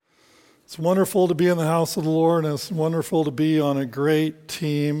It's wonderful to be in the house of the Lord, and it's wonderful to be on a great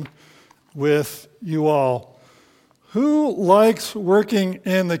team with you all. Who likes working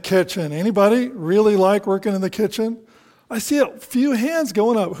in the kitchen? Anybody really like working in the kitchen? I see a few hands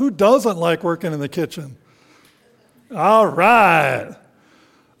going up. Who doesn't like working in the kitchen? All right.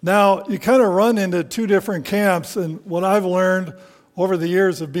 Now, you kind of run into two different camps, and what I've learned over the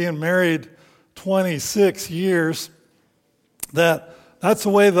years of being married 26 years, that's the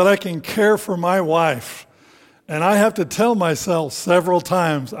way that I can care for my wife. And I have to tell myself several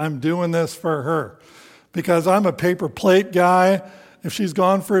times I'm doing this for her, because I'm a paper plate guy. If she's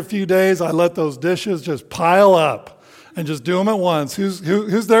gone for a few days, I let those dishes just pile up and just do them at once. Who's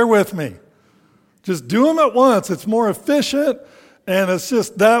there with me? Just do them at once. It's more efficient, and it's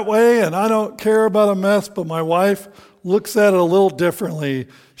just that way, and I don't care about a mess, but my wife looks at it a little differently.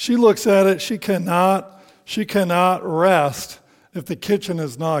 She looks at it, she cannot rest if the kitchen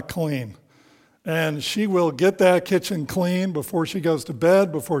is not clean. And she will get that kitchen clean before she goes to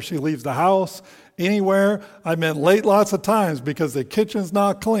bed, before she leaves the house, anywhere. I've been late lots of times because the kitchen's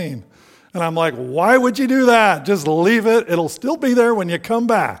not clean. And I'm like, why would you do that? Just leave it. It'll still be there when you come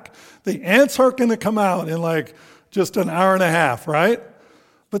back. The ants aren't going to come out in like just an hour and a half, right?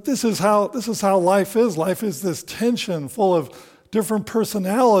 But this is how life is. Life is this tension full of different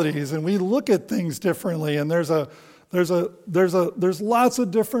personalities, and we look at things differently, and there's lots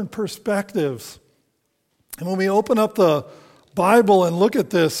of different perspectives. And when we open up the Bible and look at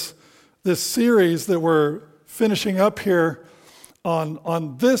this series that we're finishing up here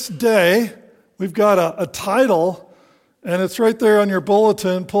on this day, we've got a title, and it's right there on your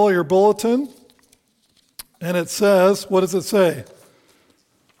bulletin. Pull your bulletin, and it says, what does it say?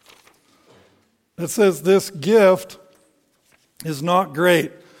 It says, this gift is not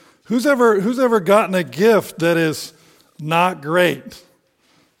great. Who's ever gotten a gift that is not great?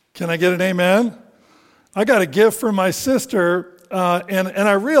 Can I get an amen? I got a gift from my sister, and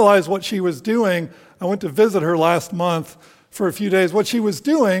I realized what she was doing. I went to visit her last month for a few days. What she was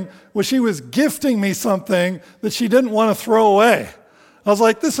doing was she was gifting me something that she didn't want to throw away. I was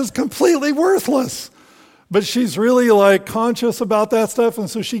like, this is completely worthless. But she's really like conscious about that stuff, and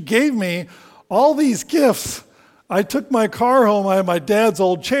so she gave me all these gifts. I took my car home. I had my dad's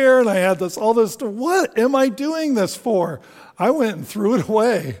old chair, and I had all this. What am I doing this for? I went and threw it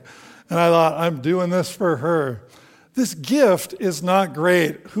away, and I thought, I'm doing this for her. This gift is not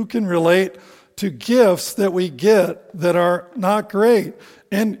great. Who can relate to gifts that we get that are not great?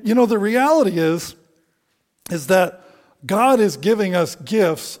 And you know, the reality is that God is giving us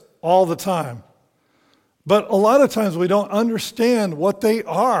gifts all the time. But a lot of times we don't understand what they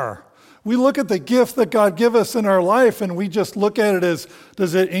are. We look at the gift that God gives us in our life, and we just look at it as,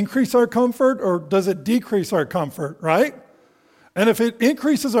 does it increase our comfort or does it decrease our comfort, right? And if it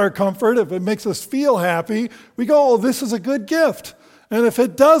increases our comfort, if it makes us feel happy, we go, oh, this is a good gift. And if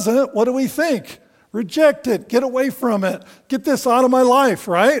it doesn't, what do we think? Reject it, get away from it, get this out of my life,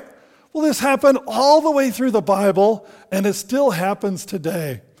 right? Well, this happened all the way through the Bible, and it still happens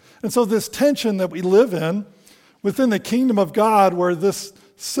today. And so this tension that we live in within the kingdom of God, where this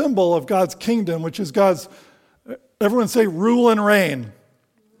symbol of God's kingdom, which is God's, everyone say rule and reign.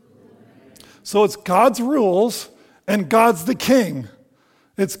 So it's God's rules and God's the king.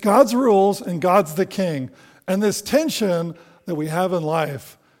 It's God's rules and God's the king. And this tension that we have in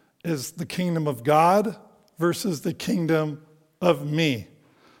life is the kingdom of God versus the kingdom of me.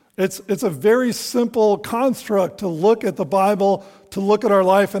 It's a very simple construct to look at the Bible, to look at our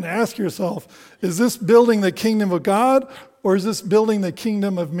life and ask yourself, is this building the kingdom of God or is this building the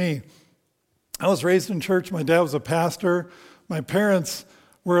kingdom of me? I was raised in church. My dad was a pastor. My parents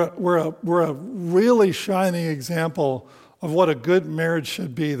were a really shining example of what a good marriage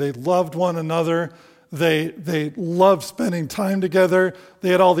should be. They loved one another. They loved spending time together. They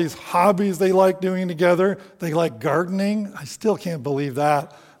had all these hobbies they liked doing together. They liked gardening. I still can't believe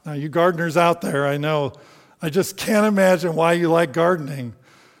that. Now, you gardeners out there, I know, I just can't imagine why you like gardening.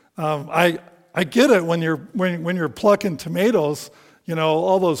 I get it when you're plucking tomatoes, you know,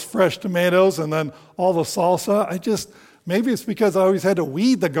 all those fresh tomatoes and then all the salsa. Maybe it's because I always had to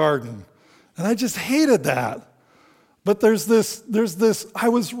weed the garden, and I just hated that. But there's this, I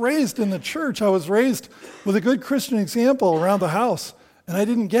was raised in the church. I was raised with a good Christian example around the house, and I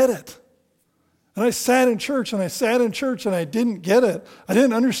didn't get it. And I sat in church, and I didn't get it. I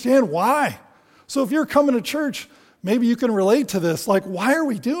didn't understand why. So if you're coming to church, maybe you can relate to this. Like, why are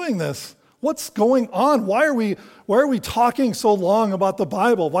we doing this? What's going on? Why are we talking so long about the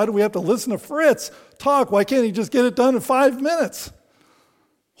Bible? Why do we have to listen to Fritz talk? Why can't he just get it done in 5 minutes?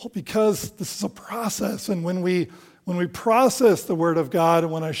 Well, because this is a process, and when we when we process the Word of God,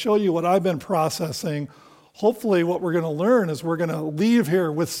 and when I show you what I've been processing, hopefully what we're going to learn is we're going to leave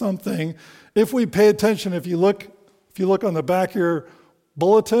here with something. If we pay attention, if you look on the back of your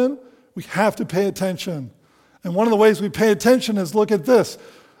bulletin, we have to pay attention. And one of the ways we pay attention is look at this.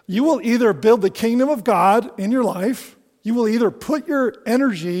 You will either build the kingdom of God in your life, you will either put your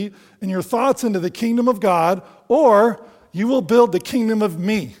energy and your thoughts into the kingdom of God, or you will build the kingdom of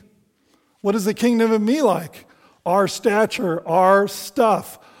me. What is the kingdom of me like? Our stature, our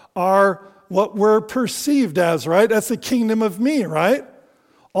stuff, what we're perceived as, right? That's the kingdom of me, right?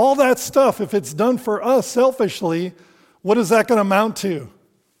 All that stuff, if it's done for us selfishly, what is that going to amount to?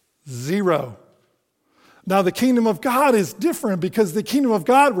 0. Now, the kingdom of God is different because the kingdom of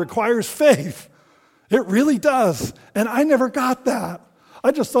God requires faith. It really does. And I never got that. I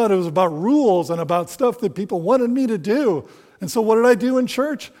just thought it was about rules and about stuff that people wanted me to do. And so what did I do in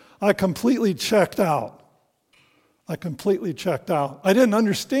church? I completely checked out. I didn't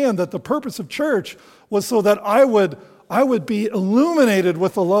understand that the purpose of church was so that I would be illuminated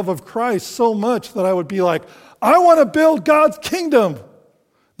with the love of Christ so much that I would be like, I want to build God's kingdom.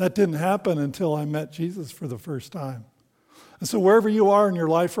 That didn't happen until I met Jesus for the first time. And so wherever you are in your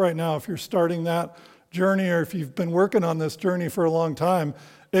life right now, if you're starting that journey or if you've been working on this journey for a long time,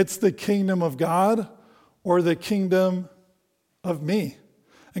 it's the kingdom of God or the kingdom of me.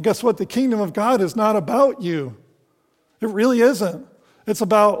 And guess what? The kingdom of God is not about you. It really isn't. It's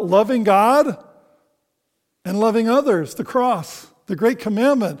about loving God and loving others, the cross, the great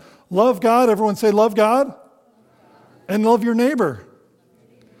commandment. Love God, everyone say love God, and love your neighbor.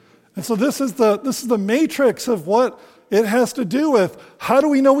 And so this is the matrix of what it has to do with how do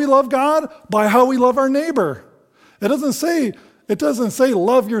we know we love God? By how we love our neighbor. It doesn't say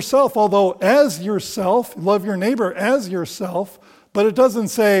love yourself, although as yourself, love your neighbor as yourself, but it doesn't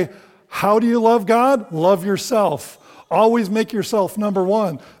say how do you love God? Love yourself. Always make yourself number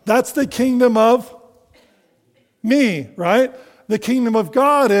one. That's the kingdom of me, right? The kingdom of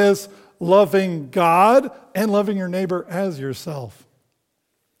God is loving God and loving your neighbor as yourself.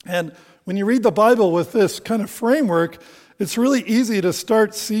 And when you read the Bible with this kind of framework, it's really easy to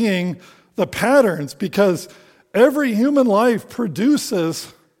start seeing the patterns because every human life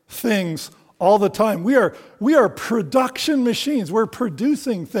produces things all the time. We are production machines. We're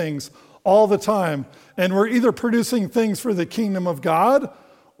producing things all the time. And we're either producing things for the kingdom of God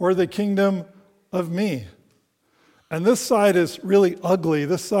or the kingdom of me. And this side is really ugly.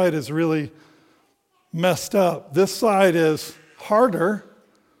 This side is really messed up. This side is harder,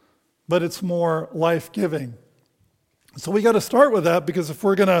 but it's more life-giving. So we got to start with that because if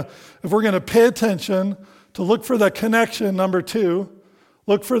we're gonna pay attention to look for the connection, number 2,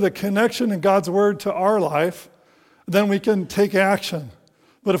 look for the connection in God's word to our life, then we can take action.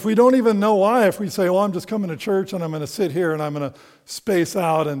 But if we don't even know why, if we say, well, I'm just coming to church and I'm going to sit here and I'm going to space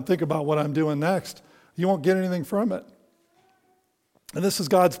out and think about what I'm doing next, you won't get anything from it. And this is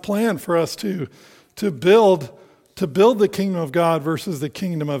God's plan for us to build the kingdom of God versus the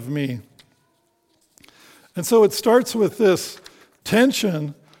kingdom of me. And so it starts with this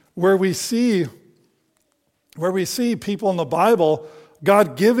tension where we see people in the Bible,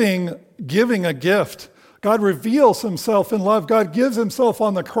 God giving a gift. God reveals himself in love. God gives himself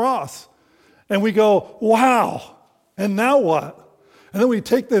on the cross. And we go, wow, and now what? And then we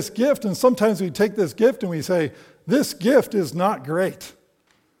take this gift, and sometimes we take this gift and we say, this gift is not great.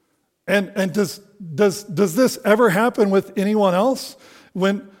 And does this ever happen with anyone else?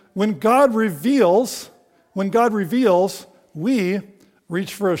 When God reveals, we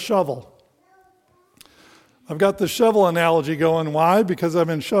reach for a shovel. I've got the shovel analogy going. Why? Because I've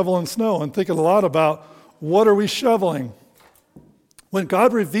been shoveling snow and thinking a lot about what are we shoveling? When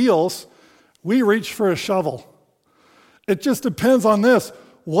God reveals, we reach for a shovel. It just depends on this.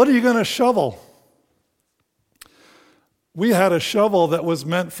 What are you going to shovel? We had a shovel that was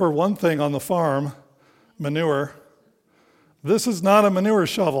meant for one thing on the farm, manure. This is not a manure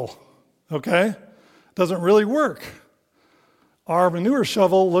shovel, okay? Doesn't really work. Our manure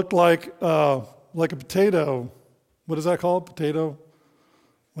shovel looked like a potato. What is that called? Potato,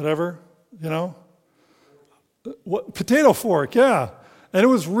 whatever, Potato fork, yeah. And it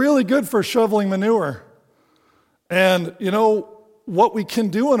was really good for shoveling manure. And what we can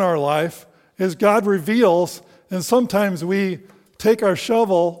do in our life is God reveals, and sometimes we take our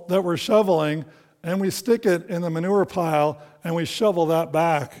shovel that we're shoveling and we stick it in the manure pile and we shovel that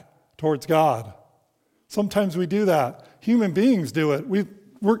back towards God. Sometimes we do that. Human beings do it.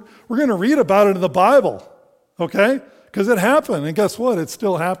 We're going to read about it in the Bible, okay? Because it happened, and guess what? It's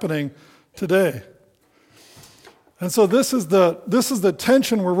still happening today. And so this is the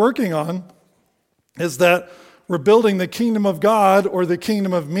tension we're working on, is that we're building the kingdom of God or the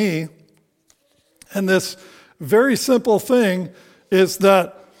kingdom of me. And this very simple thing is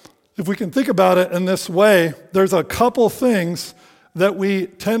that if we can think about it in this way, there's a couple things that we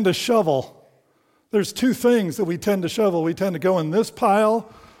tend to shovel. There's two things that we tend to shovel. We tend to go in this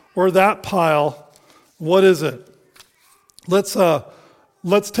pile or that pile. What is it? Let's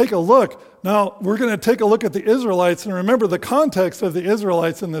take a look. Now, we're going to take a look at the Israelites. And remember, the context of the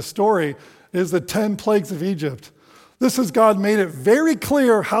Israelites in this story is the 10 plagues of Egypt. This is God made it very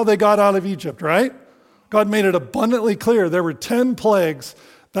clear how they got out of Egypt, right? God made it abundantly clear. There were 10 plagues.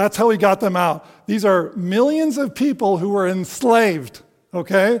 That's how he got them out. These are millions of people who were enslaved,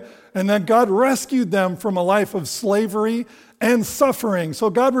 okay? And then God rescued them from a life of slavery and suffering. So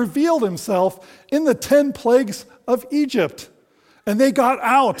God revealed himself in the 10 plagues of Egypt. And they got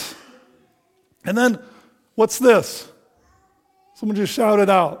out. And then, what's this? Someone just shouted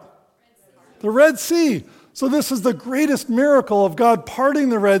out. The Red Sea. So this is the greatest miracle of God parting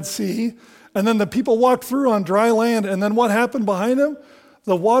the Red Sea. And then the people walked through on dry land. And then what happened behind them?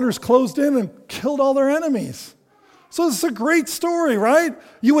 The waters closed in and killed all their enemies. So this is a great story, right?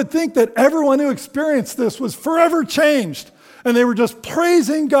 You would think that everyone who experienced this was forever changed. And they were just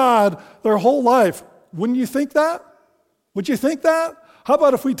praising God their whole life. Wouldn't you think that? Would you think that? How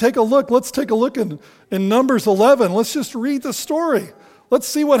about if we take a look? Let's take a look in Numbers 11. Let's just read the story. Let's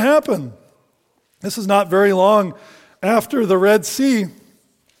see what happened. This is not very long after the Red Sea. And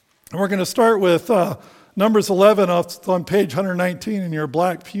we're going to start with Numbers 11 on page 119 in your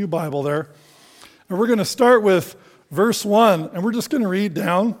black pew Bible there. And we're going to start with verse 1. And we're just going to read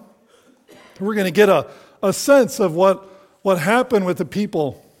down. We're going to get a sense of what happened with the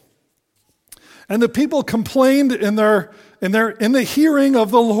people. And the people complained in the hearing of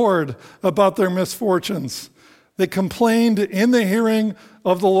the Lord about their misfortunes. They complained in the hearing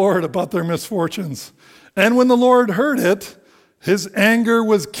of the Lord about their misfortunes. And when the Lord heard it, his anger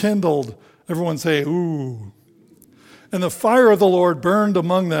was kindled. Everyone say, ooh. And the fire of the Lord burned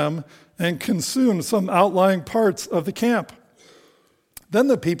among them and consumed some outlying parts of the camp. Then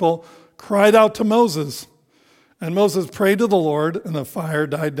the people cried out to Moses. And Moses prayed to the Lord, and the fire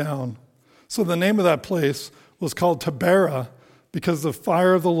died down. So the name of that place was called Taberah, because the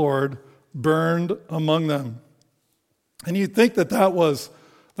fire of the Lord burned among them. And you'd think that was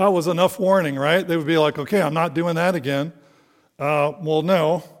enough warning, right? They would be like, okay, I'm not doing that again. Well,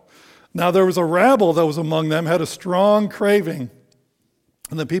 no. Now there was a rabble that was among them, had a strong craving.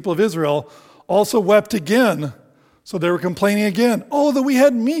 And the people of Israel also wept again. So they were complaining again. Oh, that we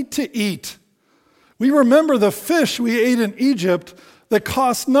had meat to eat. We remember the fish we ate in Egypt that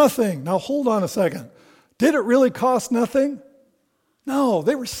cost nothing. Now hold on a second. Did it really cost nothing? No,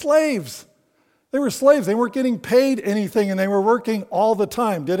 they were slaves. They were slaves. They weren't getting paid anything and they were working all the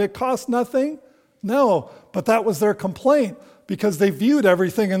time. Did it cost nothing? No, but that was their complaint because they viewed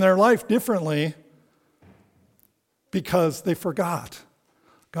everything in their life differently because they forgot.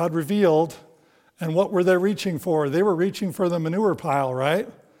 God revealed, and what were they reaching for? They were reaching for the manure pile, right?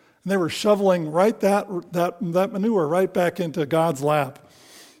 And they were shoveling right that manure right back into God's lap.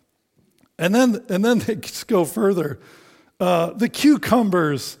 And then they just go further. The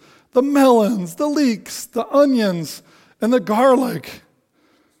cucumbers, the melons, the leeks, the onions, and the garlic.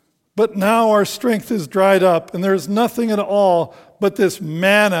 But now our strength is dried up, and there's nothing at all but this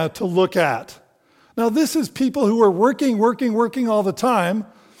manna to look at. Now this is people who are working all the time.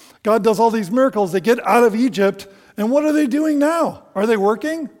 God does all these miracles. They get out of Egypt, and what are they doing now? Are they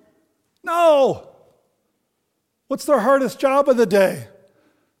working? No. What's their hardest job of the day?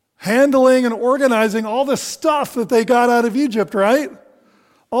 Handling and organizing all the stuff that they got out of Egypt, right?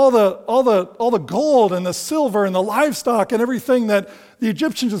 All the gold and the silver and the livestock and everything that the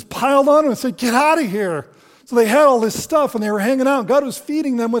Egyptians just piled on them and said, get out of here. So they had all this stuff and they were hanging out. God was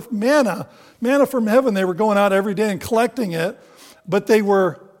feeding them with manna from heaven. They were going out every day and collecting it, but they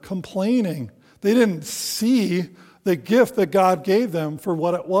were complaining. They didn't see the gift that God gave them for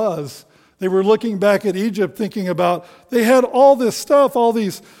what it was. They were looking back at Egypt thinking about, they had all this stuff, all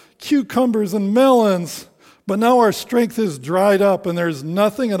these cucumbers and melons, but now our strength is dried up and there's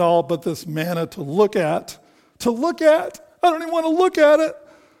nothing at all but this manna to look at. To look at? I don't even want to look at it.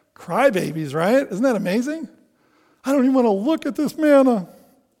 Crybabies, right? Isn't that amazing? I don't even want to look at this manna.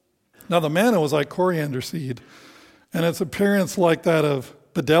 Now the manna was like coriander seed, and its appearance like that of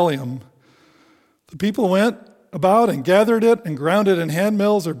bdellium. The people went about and gathered it and ground it in hand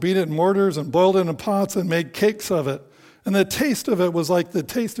mills or beat it in mortars and boiled it in pots and made cakes of it. And the taste of it was like the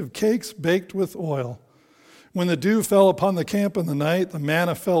taste of cakes baked with oil. When the dew fell upon the camp in the night, the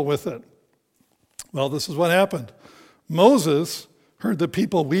manna fell with it. Well, this is what happened. Moses heard the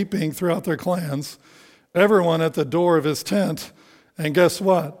people weeping throughout their clans, everyone at the door of his tent. And guess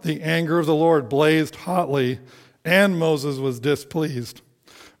what? The anger of the Lord blazed hotly, and Moses was displeased.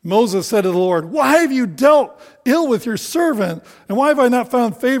 Moses said to the Lord, "Why have you dealt ill with your servant? And why have I not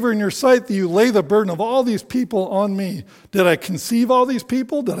found favor in your sight that you lay the burden of all these people on me? Did I conceive all these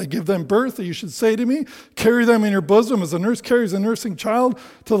people? Did I give them birth that you should say to me, carry them in your bosom as a nurse carries a nursing child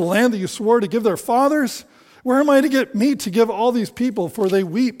to the land that you swore to give their fathers? Where am I to get meat to give all these people? For they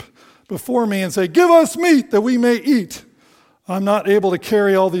weep before me and say, 'Give us meat that we may eat.' I'm not able to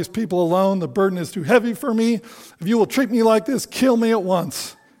carry all these people alone. The burden is too heavy for me. If you will treat me like this, kill me at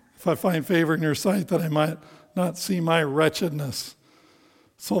once, if I find favor in your sight, that I might not see my wretchedness."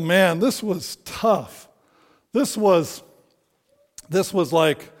 So man, this was tough. This was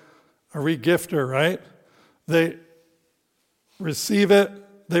like a regifter, right? They receive it,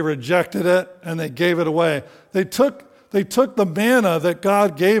 they rejected it, and they gave it away. They took the manna that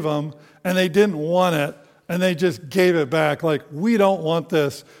God gave them, and they didn't want it, and they just gave it back like, "We don't want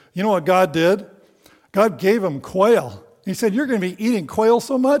this." You know what God did? God gave them quail. He said, "You're going to be eating quail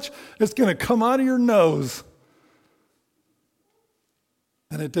so much, it's going to come out of your nose."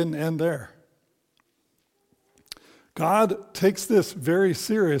 And it didn't end there. God takes this very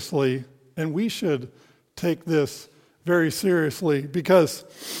seriously, and we should take this very seriously, because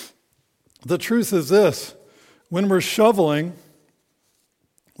the truth is this: when we're shoveling,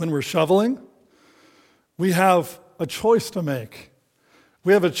 we have a choice to make.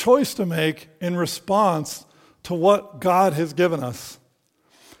 We have a choice to make in response to what God has given us.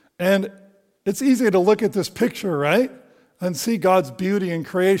 And it's easy to look at this picture, right? And see God's beauty in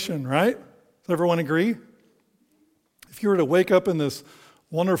creation, right? Does everyone agree? If you were to wake up in this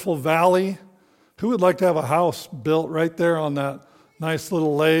wonderful valley, who would like to have a house built right there on that nice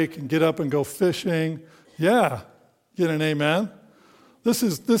little lake and get up and go fishing? Yeah, get an amen. This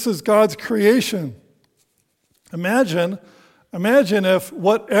is God's creation. Imagine if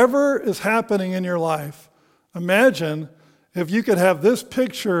whatever is happening in your life, imagine if you could have this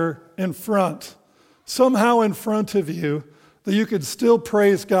picture in front, somehow in front of you, that you could still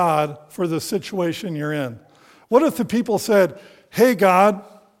praise God for the situation you're in. What if the people said, "Hey God,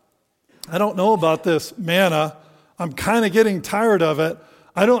 I don't know about this manna. I'm kind of getting tired of it.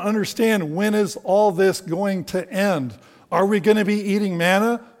 I don't understand, when is all this going to end? Are we going to be eating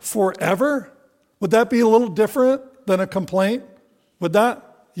manna forever?" Would that be a little different than a complaint? Would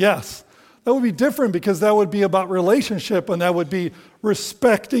that? Yes. That would be different, because that would be about relationship, and that would be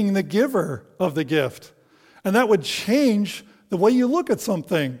respecting the giver of the gift. And that would change the way you look at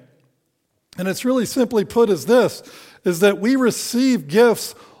something. And it's really simply put as this, is that we receive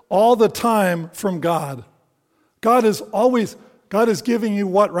gifts all the time from God. God is giving you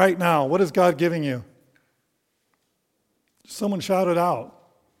what right now? What is God giving you? Someone shout it out.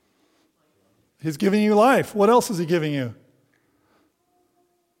 He's giving you life. What else is he giving you?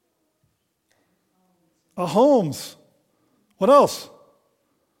 Homes. What else?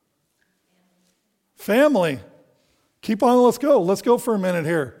 Family. Keep on, let's go. Let's go for a minute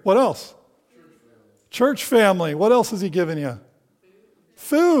here. What else? Church family. What else is he giving you?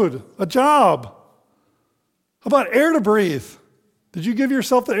 Food. A job. How about air to breathe? Did you give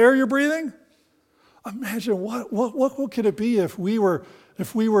yourself the air you're breathing? Imagine what could it be if we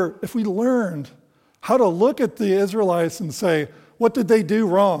learned how to look at the Israelites and say, what did they do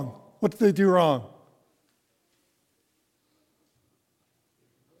wrong? What did they do wrong?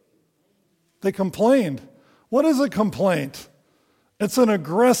 They complained. What is a complaint? It's an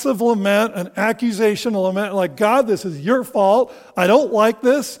aggressive lament, an accusation lament, like, "God, this is your fault. I don't like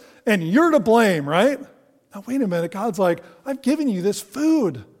this, and you're to blame," right? Now, wait a minute. God's like, "I've given you this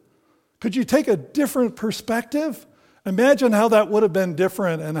food. Could you take a different perspective?" Imagine how that would have been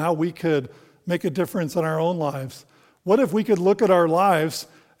different, and how we could make a difference in our own lives. What if we could look at our lives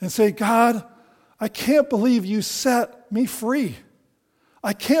and say, "God, I can't believe you set me free.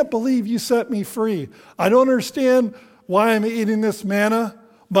 I can't believe you set me free. I don't understand why I'm eating this manna,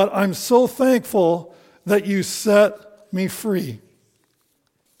 but I'm so thankful that you set me free."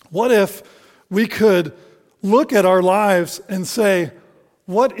 What if we could look at our lives and say,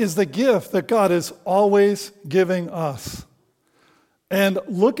 what is the gift that God is always giving us? And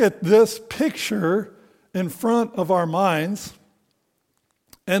look at this picture in front of our minds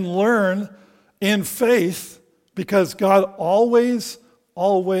and learn in faith, because God always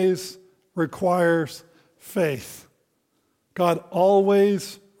requires faith. God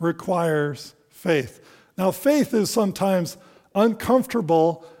always requires faith. Now, faith is sometimes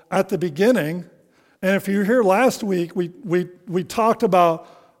uncomfortable at the beginning. And if you were here last week, we talked about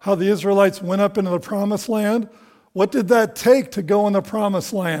how the Israelites went up into the promised land. What did that take to go in the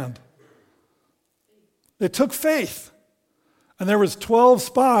promised land? It took faith. And there was 12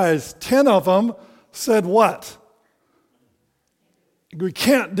 spies. 10 of them said what? We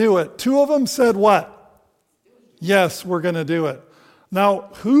can't do it. 2 of them said what? Yes, we're going to do it. Now,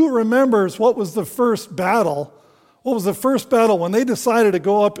 who remembers what was the first battle? What was the first battle when they decided to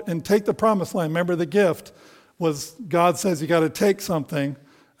go up and take the promised land? Remember, the gift was God says you got to take something,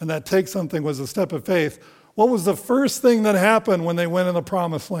 and that take something was a step of faith. What was the first thing that happened when they went in the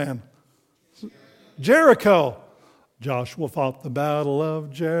promised land? Jericho. Joshua fought the battle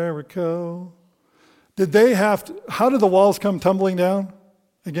of Jericho. How did the walls come tumbling down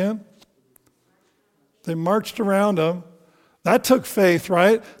again? They marched around them. That took faith,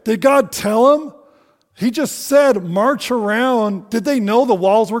 right? Did God tell them? He just said, march around. Did they know the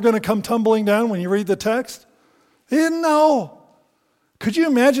walls were going to come tumbling down when you read the text? They didn't know. Could you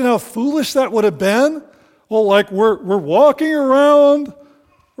imagine how foolish that would have been? Well, like we're walking around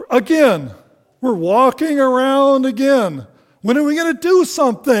again. We're walking around again. When are we going to do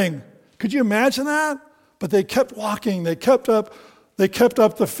something? Could you imagine that? But they kept walking. They kept up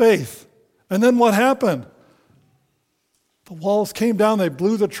the faith. And then what happened? The walls came down. They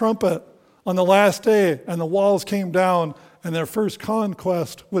blew the trumpet on the last day, and the walls came down, and their first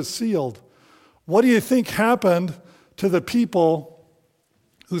conquest was sealed. What do you think happened to the people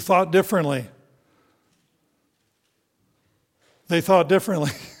who thought differently? They thought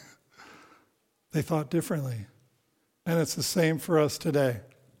differently. They thought differently. And it's the same for us today.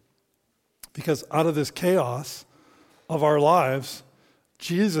 Because out of this chaos of our lives,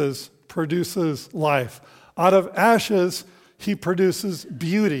 Jesus produces life. Out of ashes, he produces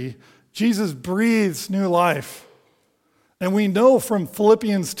beauty. Jesus breathes new life. And we know from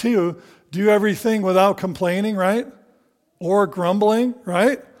Philippians 2, do everything without complaining, right? Or grumbling,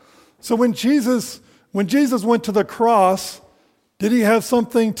 right? So when Jesus went to the cross, did he have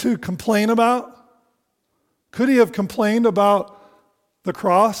something to complain about? Could he have complained about the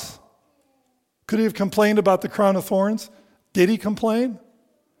cross? Could he have complained about the crown of thorns? Did he complain?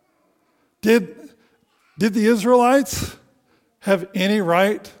 Did the Israelites have any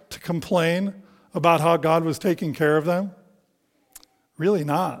right to complain about how God was taking care of them? Really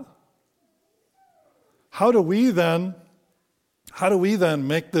not. How do we then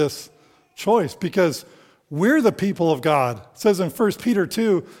make this choice? Because we're the people of God. It says in 1 Peter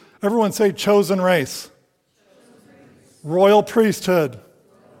 2, everyone say chosen race. Royal priesthood.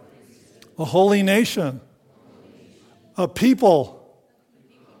 A holy nation. A people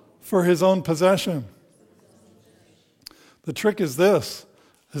for his own possession. The trick is this,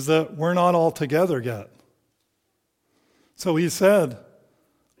 is that we're not all together yet. So he said,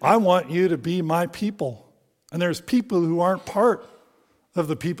 I want you to be my people. And there's people who aren't part of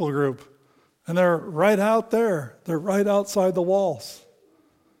the people group. And they're right out there. They're right outside the walls.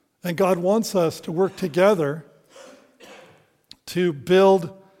 And God wants us to work together to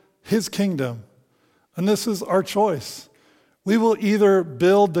build his kingdom. And this is our choice. We will either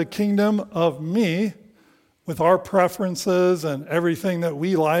build the kingdom of me with our preferences and everything that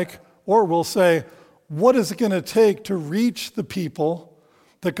we like, or we'll say, what is it going to take to reach the people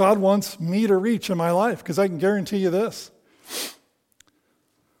that God wants me to reach in my life? Because I can guarantee you this.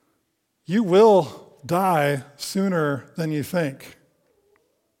 You will die sooner than you think.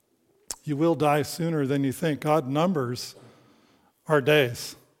 You will die sooner than you think. God numbers our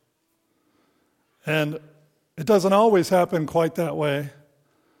days. And it doesn't always happen quite that way.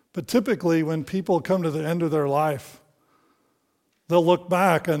 But typically, when people come to the end of their life, they'll look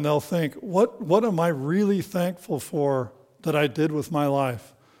back and they'll think, what am I really thankful for that I did with my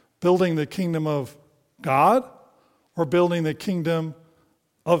life? Building the kingdom of God or building the kingdom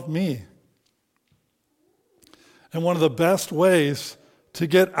of me? And one of the best ways to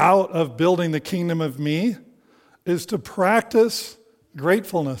get out of building the kingdom of me is to practice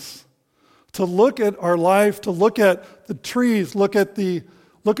gratefulness. To look at our life, to look at the trees, look at the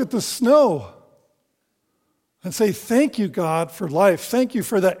snow and say, thank you, God, for life. Thank you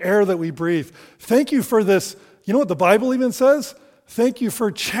for the air that we breathe. Thank you for this. You know what the Bible even says? Thank you for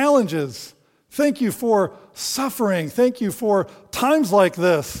challenges. Thank you for suffering. Thank you for times like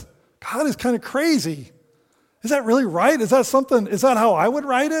this. God is kind of crazy. Is that really right? Is that how I would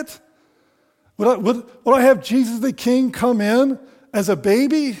write it? Would I have Jesus the King come in as a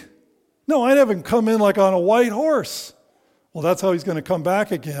baby? No, I'd have him come in like on a white horse. Well, that's how he's going to come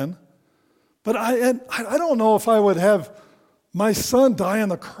back again. But I don't know if I would have my son die on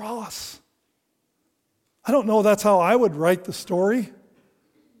the cross. I don't know that's how I would write the story.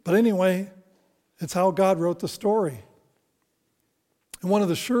 But anyway, it's how God wrote the story. And one of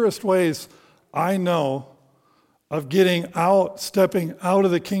the surest ways I know of stepping out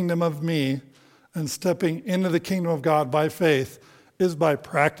of the kingdom of me and stepping into the kingdom of God by faith is by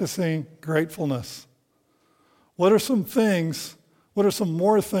practicing gratefulness. What are some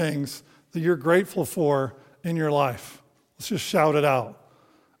more things that you're grateful for in your life? Let's just shout it out.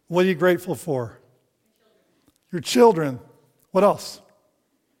 What are you grateful for? Your children. What else?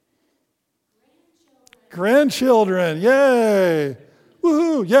 Grandchildren. Yay.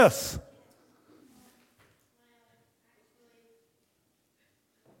 Woohoo. Yes.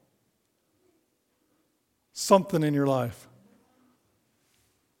 Something in your life.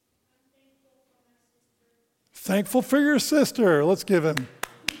 Thankful for your sister. Let's give him.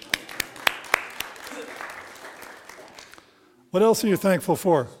 What else are you thankful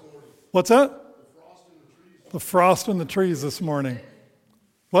for? What's that? The frost in the trees this morning.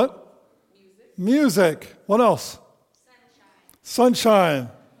 What? Music. What else? Sunshine.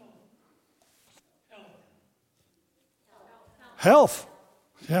 Health.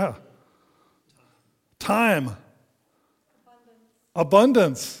 Yeah. Time.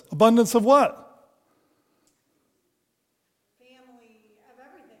 Abundance. Abundance of what? Family, of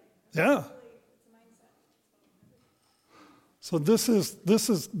everything. Yeah. So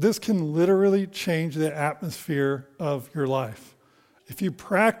this can literally change the atmosphere of your life. If you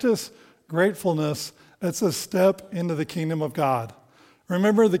practice gratefulness, it's a step into the kingdom of God.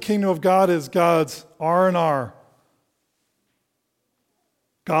 Remember, the kingdom of God is God's R&R.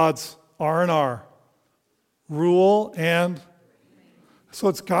 God's R&R. Rule and... So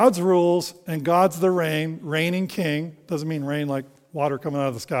it's God's rules and God's the reigning king. Doesn't mean rain like water coming out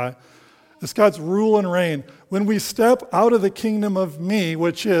of the sky. It's God's rule and reign. When we step out of the kingdom of me,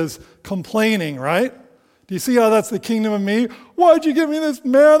 which is complaining, right? Do you see how that's the kingdom of me? Why'd you give me this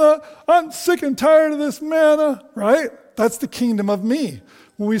manna? I'm sick and tired of this manna, right? That's the kingdom of me.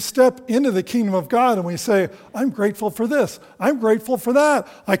 When we step into the kingdom of God and we say, I'm grateful for this. I'm grateful for that.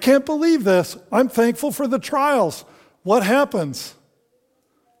 I can't believe this. I'm thankful for the trials. What happens?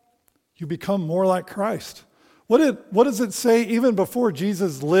 You become more like Christ. What does it say even before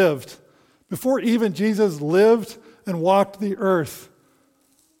Jesus lived? Before even Jesus lived and walked the earth.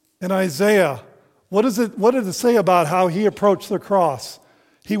 In Isaiah, what did it say about how he approached the cross?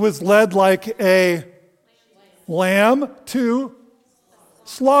 He was led like a lamb to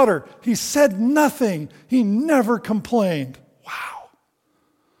slaughter. He said nothing. He never complained. Wow.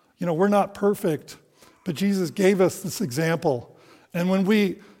 We're not perfect, but Jesus gave us this example. And when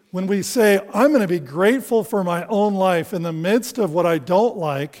we say, I'm going to be grateful for my own life in the midst of what I don't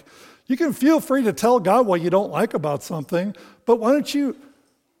like, you can feel free to tell God what you don't like about something, but why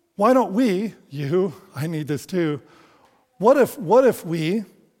don't we, I need this too, what if we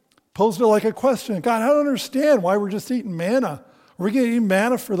posed it like a question? God, I don't understand why we're just eating manna. Are we going to eat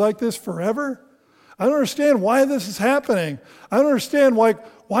manna for like this forever? I don't understand why this is happening. I don't understand why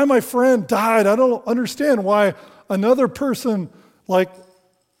my friend died. I don't understand why another person like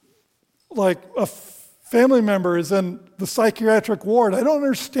a family member is in the psychiatric ward. I don't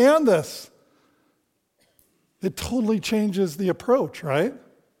understand this. It totally changes the approach, right?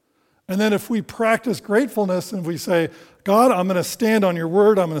 And then if we practice gratefulness and we say, God, I'm going to stand on your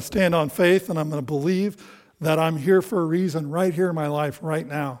word, I'm going to stand on faith, and I'm going to believe that I'm here for a reason right here in my life right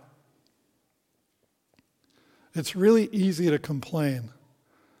now. It's really easy to complain.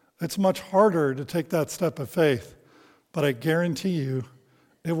 It's much harder to take that step of faith, but I guarantee you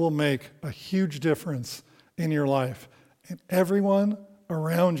it will make a huge difference in your life. And everyone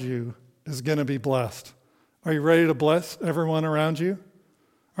around you is going to be blessed. Are you ready to bless everyone around you?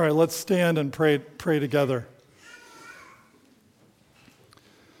 All right, let's stand and pray together.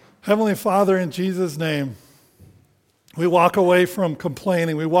 Heavenly Father, in Jesus' name, we walk away from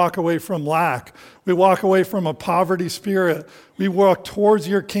complaining. We walk away from lack. We walk away from a poverty spirit. We walk towards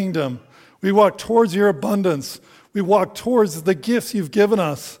your kingdom. We walk towards your abundance. We walk towards the gifts you've given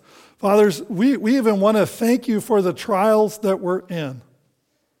us. Fathers, we even want to thank you for the trials that we're in.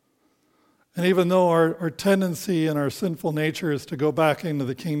 And even though our tendency and our sinful nature is to go back into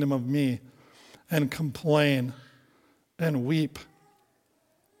the kingdom of me and complain and weep,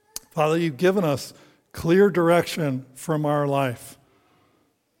 Father, you've given us clear direction from our life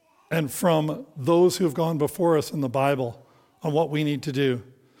and from those who have gone before us in the Bible on what we need to do.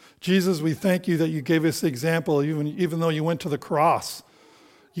 Jesus, we thank you that you gave us the example, even though you went to the cross.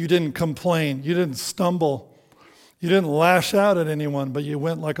 You didn't complain. You didn't stumble. You didn't lash out at anyone, but you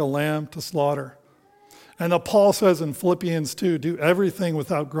went like a lamb to slaughter. And Paul says in Philippians 2, do everything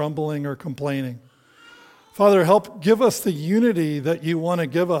without grumbling or complaining. Father, give us the unity that you want to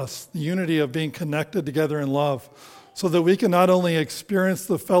give us, the unity of being connected together in love, so that we can not only experience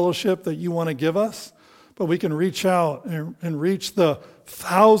the fellowship that you want to give us, but we can reach out and reach the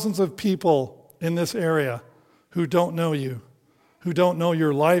thousands of people in this area who don't know you, who don't know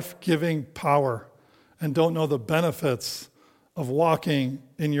your life-giving power, and don't know the benefits of walking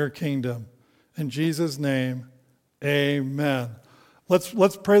in your kingdom. In Jesus' name, amen.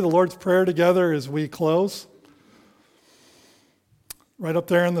 Let's pray the Lord's Prayer together as we close. Right up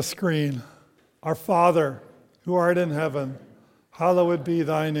there on the screen. Our Father, who art in heaven, hallowed be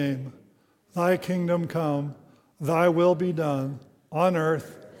thy name. Thy kingdom come, thy will be done, on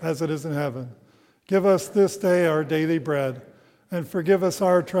earth as it is in heaven. Give us this day our daily bread, and forgive us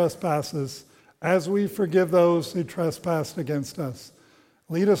our trespasses, as we forgive those who trespass against us.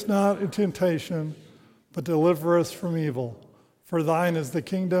 Lead us not into temptation, but deliver us from evil. For thine is the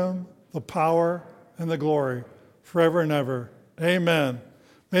kingdom, the power, and the glory, forever and ever. Amen.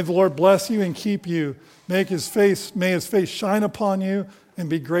 May the Lord bless you and keep you. May his face shine upon you and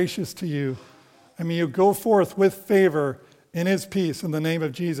be gracious to you. And may you go forth with favor in his peace in the name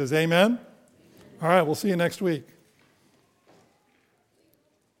of Jesus. Amen. All right, we'll see you next week.